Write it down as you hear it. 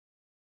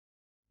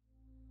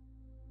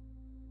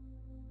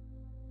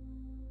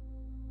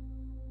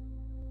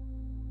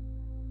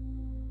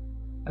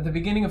At the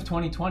beginning of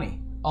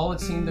 2020, all it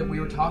seemed that we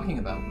were talking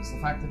about was the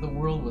fact that the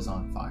world was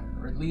on fire,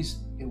 or at least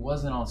it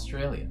was in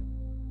Australia.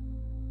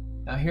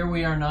 Now here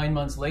we are 9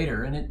 months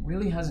later, and it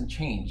really hasn't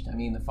changed. I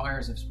mean, the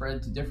fires have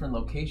spread to different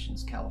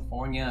locations,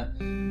 California,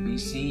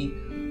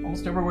 BC,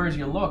 almost everywhere as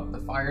you look,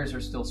 the fires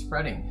are still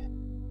spreading.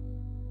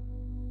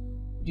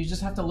 You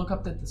just have to look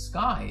up at the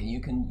sky, and you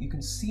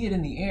can see it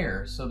in the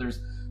air. So there's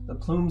the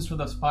plumes for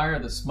the fire,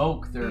 the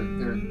smoke,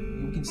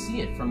 you can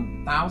see it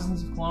from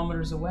thousands of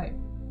kilometers away.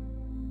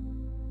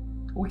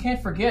 We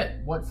can't forget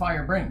what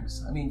fire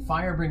brings. I mean,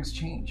 fire brings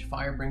change.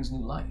 Fire brings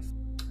new life.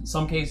 In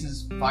some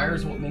cases, fire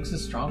is what makes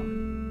us stronger.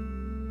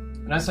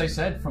 And as I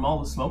said, from all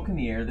the smoke in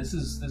the air, this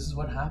is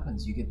what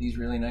happens. You get these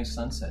really nice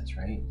sunsets,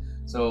 right?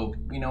 So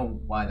we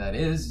know why that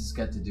is. It's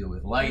got to do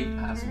with light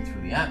passing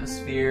through the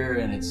atmosphere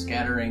and it's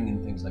scattering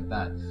and things like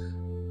that.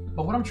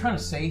 But what I'm trying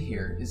to say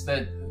here is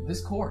that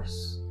this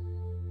course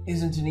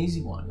isn't an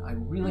easy one. I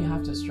really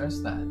have to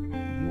stress that.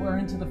 You are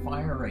into the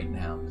fire right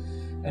now.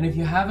 And if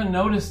you haven't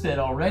noticed it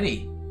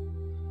already,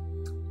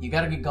 you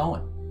got to get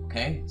going,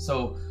 okay?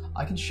 So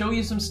I can show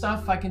you some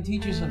stuff, I can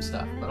teach you some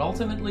stuff, but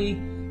ultimately,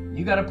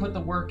 you got to put the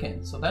work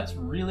in. So that's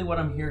really what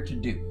I'm here to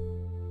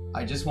do.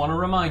 I just want to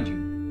remind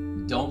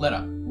you, don't let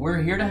up.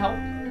 We're here to help.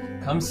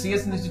 Come see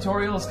us in the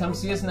tutorials, come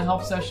see us in the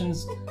help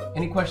sessions.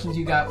 Any questions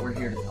you got, we're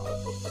here to help.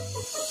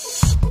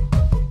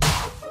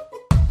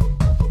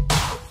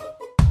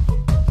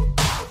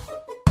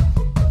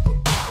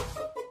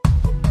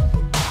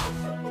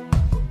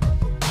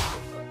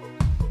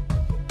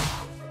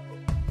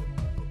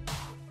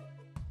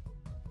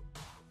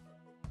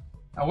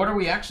 Now, what are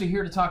we actually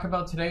here to talk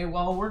about today?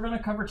 Well, we're going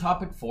to cover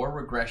topic 4,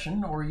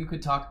 regression, or you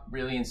could talk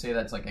really and say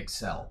that's like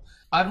Excel.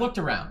 I've looked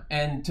around,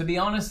 and to be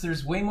honest,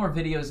 there's way more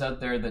videos out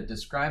there that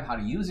describe how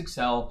to use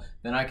Excel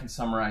than I can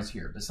summarize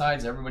here.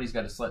 Besides, everybody's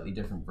got a slightly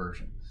different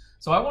version.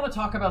 So I want to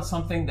talk about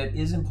something that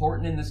is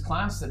important in this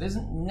class that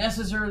isn't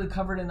necessarily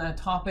covered in that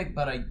topic,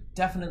 but I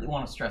definitely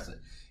want to stress it.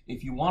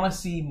 If you want to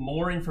see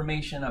more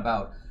information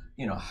about,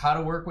 how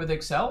to work with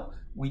Excel,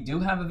 we do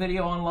have a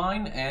video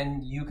online,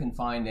 and you can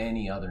find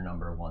any other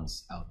number of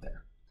ones out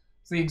there.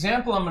 So the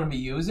example I'm going to be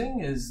using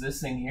is this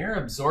thing here,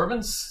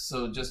 absorbance.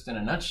 So just in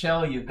a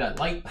nutshell, you've got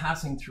light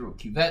passing through a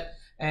cuvette,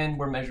 and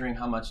we're measuring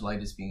how much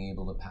light is being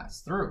able to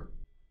pass through.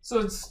 So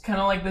it's kind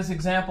of like this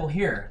example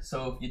here.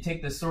 So if you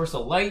take this source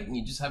of light and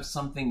you just have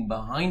something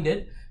behind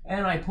it,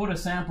 and I put a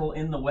sample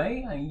in the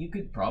way, you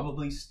could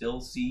probably still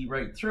see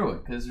right through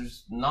it because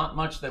there's not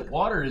much that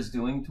water is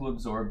doing to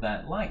absorb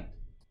that light.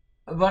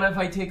 But if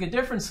I take a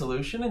different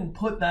solution and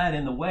put that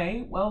in the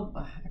way, well,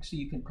 actually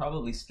you can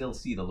probably still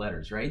see the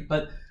letters, right?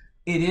 But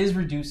it is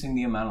reducing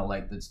the amount of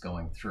light that's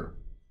going through.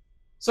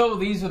 So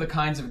these are the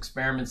kinds of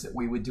experiments that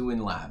we would do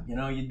in lab.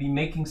 You'd be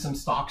making some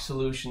stock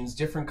solutions,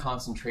 different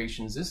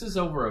concentrations. This is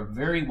over a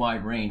very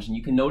wide range, and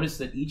you can notice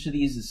that each of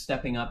these is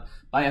stepping up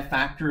by a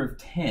factor of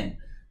 10.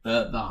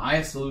 The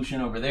highest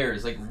solution over there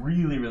is like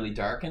really, really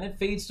dark, and it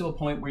fades to a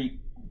point where it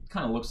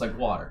kind of looks like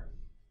water.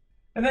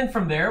 And then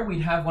from there,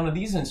 we'd have one of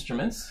these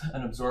instruments,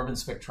 an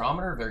absorbance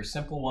spectrometer, a very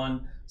simple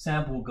one.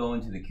 Sample will go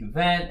into the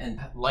cuvette and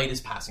light is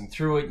passing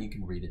through it. You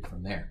can read it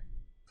from there.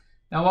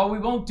 Now, while we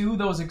won't do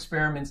those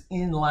experiments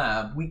in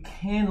lab, we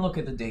can look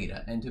at the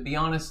data. And to be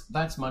honest,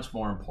 that's much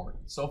more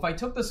important. So if I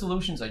took the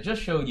solutions I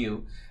just showed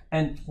you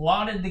and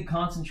plotted the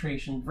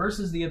concentration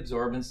versus the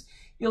absorbance,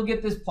 you'll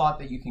get this plot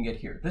that you can get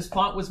here. This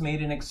plot was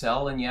made in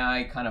Excel, and yeah,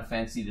 I kind of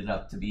fancied it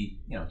up to be,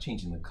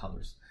 changing the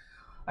colors.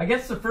 I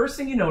guess the first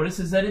thing you notice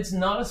is that it's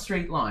not a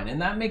straight line,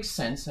 and that makes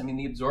sense. I mean,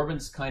 the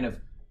absorbance kind of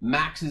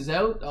maxes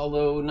out,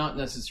 although not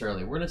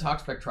necessarily. We're going to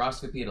talk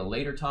spectroscopy at a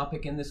later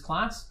topic in this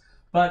class,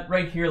 but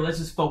right here, let's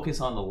just focus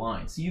on the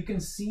line. So you can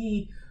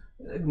see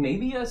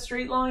maybe a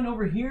straight line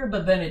over here,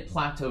 but then it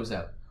plateaus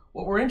out.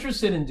 What we're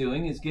interested in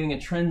doing is getting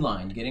a trend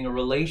line, getting a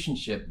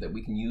relationship that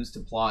we can use to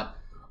plot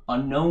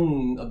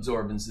unknown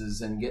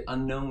absorbances and get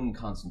unknown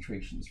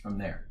concentrations from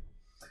there.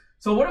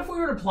 So what if we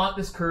were to plot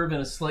this curve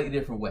in a slightly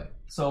different way?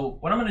 So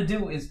what I'm going to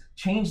do is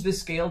change this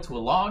scale to a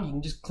log. You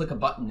can just click a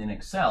button in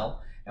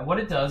Excel, and what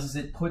it does is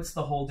it puts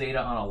the whole data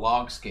on a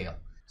log scale.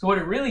 So what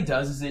it really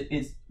does is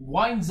it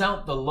widens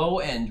out the low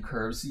end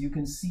curve so you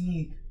can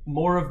see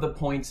more of the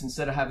points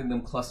instead of having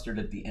them clustered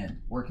at the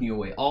end, working your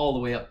way all the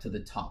way up to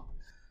the top.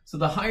 So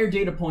the higher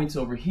data points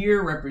over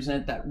here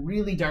represent that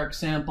really dark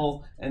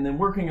sample, and then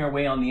working our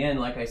way on the end,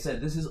 like I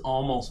said, this is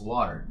almost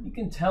water. You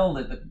can tell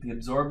that the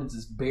absorbance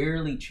is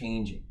barely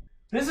changing.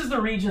 This is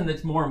the region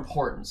that's more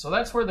important. So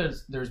that's where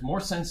there's more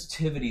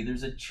sensitivity.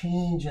 There's a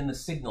change in the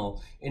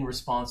signal in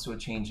response to a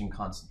change in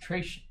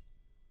concentration.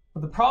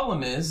 But the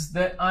problem is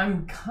that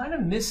I'm kind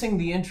of missing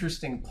the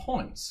interesting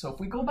points. So if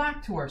we go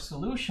back to our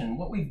solution,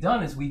 what we've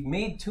done is we've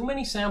made too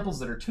many samples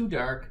that are too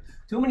dark,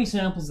 too many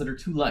samples that are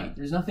too light.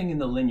 There's nothing in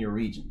the linear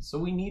region. So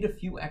we need a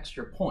few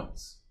extra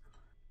points.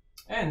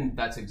 And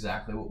that's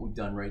exactly what we've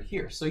done right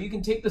here. So you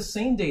can take the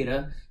same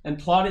data and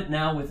plot it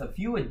now with a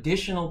few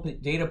additional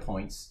data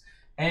points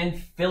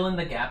and fill in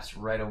the gaps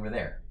right over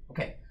there.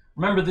 Okay,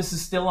 remember this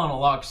is still on a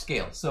log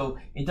scale, so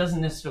it doesn't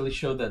necessarily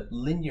show the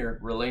linear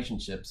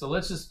relationship. So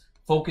let's just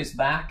focus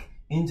back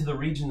into the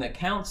region that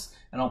counts,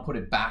 and I'll put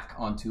it back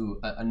onto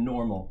a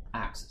normal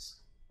axis.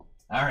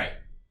 All right,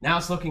 now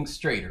it's looking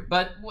straighter,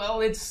 but well,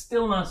 it's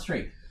still not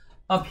straight.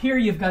 Up here,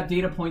 you've got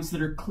data points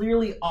that are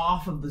clearly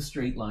off of the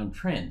straight line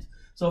trend.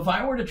 So if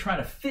I were to try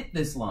to fit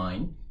this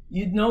line,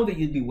 you'd know that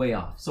you'd be way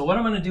off. So what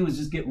I'm going to do is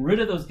just get rid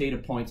of those data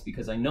points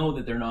because I know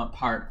that they're not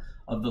part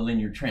of the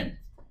linear trend.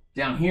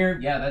 Down here,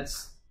 yeah,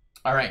 that's,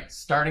 all right,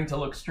 starting to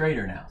look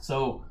straighter now.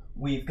 So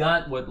we've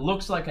got what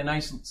looks like a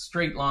nice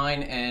straight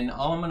line, and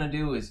all I'm going to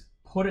do is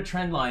put a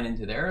trend line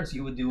into there as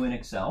you would do in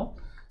Excel.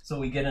 So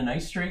we get a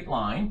nice straight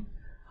line,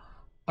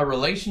 a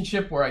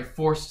relationship where I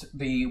forced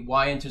the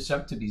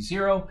y-intercept to be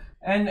 0,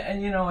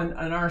 and you know,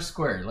 an r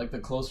squared. Like the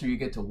closer you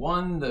get to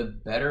 1,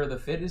 the better the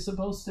fit is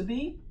supposed to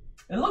be.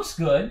 It looks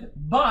good,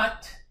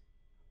 but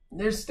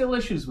there's still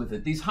issues with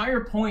it. These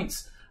higher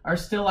points are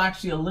still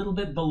actually a little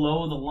bit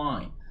below the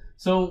line.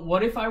 So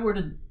what if I were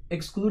to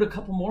exclude a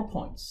couple more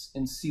points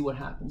and see what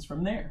happens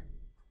from there?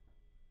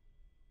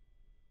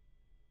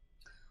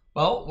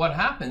 Well, what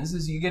happens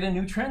is you get a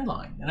new trend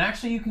line. And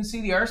actually you can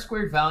see the r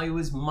squared value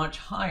is much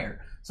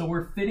higher. So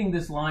we're fitting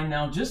this line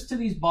now just to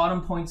these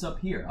bottom points up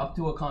here, up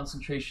to a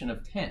concentration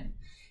of 10.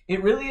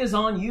 It really is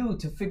on you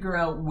to figure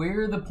out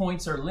where the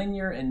points are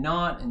linear and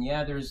not. And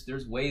yeah,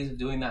 there's ways of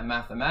doing that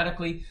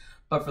mathematically.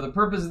 But for the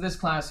purpose of this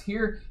class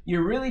here,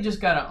 you really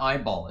just got to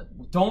eyeball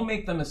it. Don't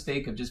make the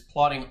mistake of just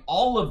plotting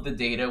all of the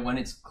data when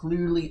it's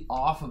clearly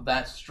off of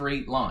that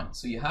straight line.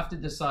 So you have to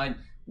decide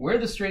where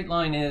the straight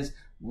line is,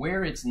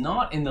 where it's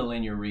not in the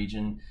linear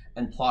region,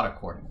 and plot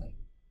accordingly.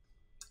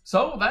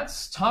 So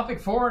that's topic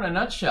 4 in a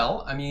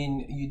nutshell. I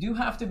mean, you do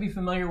have to be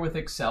familiar with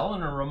Excel,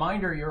 and a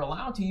reminder, you're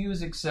allowed to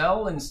use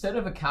Excel instead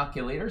of a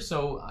calculator,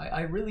 so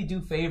I really do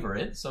favor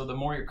it. So the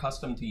more you're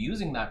accustomed to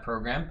using that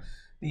program,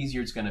 the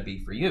easier it's going to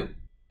be for you.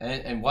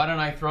 And why don't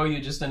I throw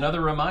you just another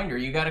reminder,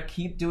 you got to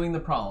keep doing the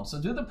problems.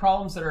 So do the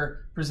problems that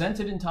are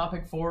presented in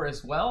topic 4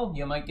 as well.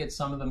 You might get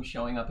some of them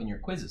showing up in your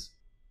quizzes.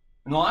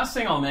 And the last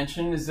thing I'll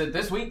mention is that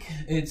this week,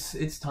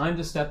 it's time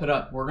to step it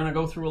up. We're going to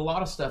go through a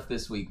lot of stuff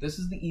this week. This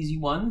is the easy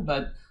one,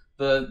 but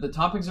the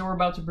topics that we're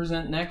about to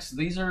present next,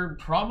 these are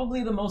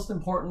probably the most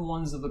important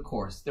ones of the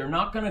course. They're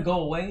not going to go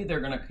away.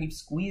 They're going to keep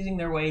squeezing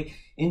their way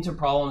into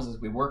problems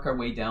as we work our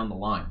way down the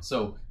line.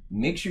 So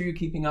make sure you're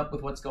keeping up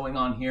with what's going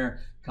on here.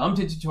 Come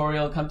to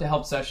tutorial, come to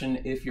help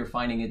session if you're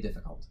finding it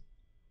difficult.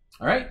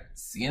 All right,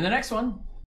 see you in the next one.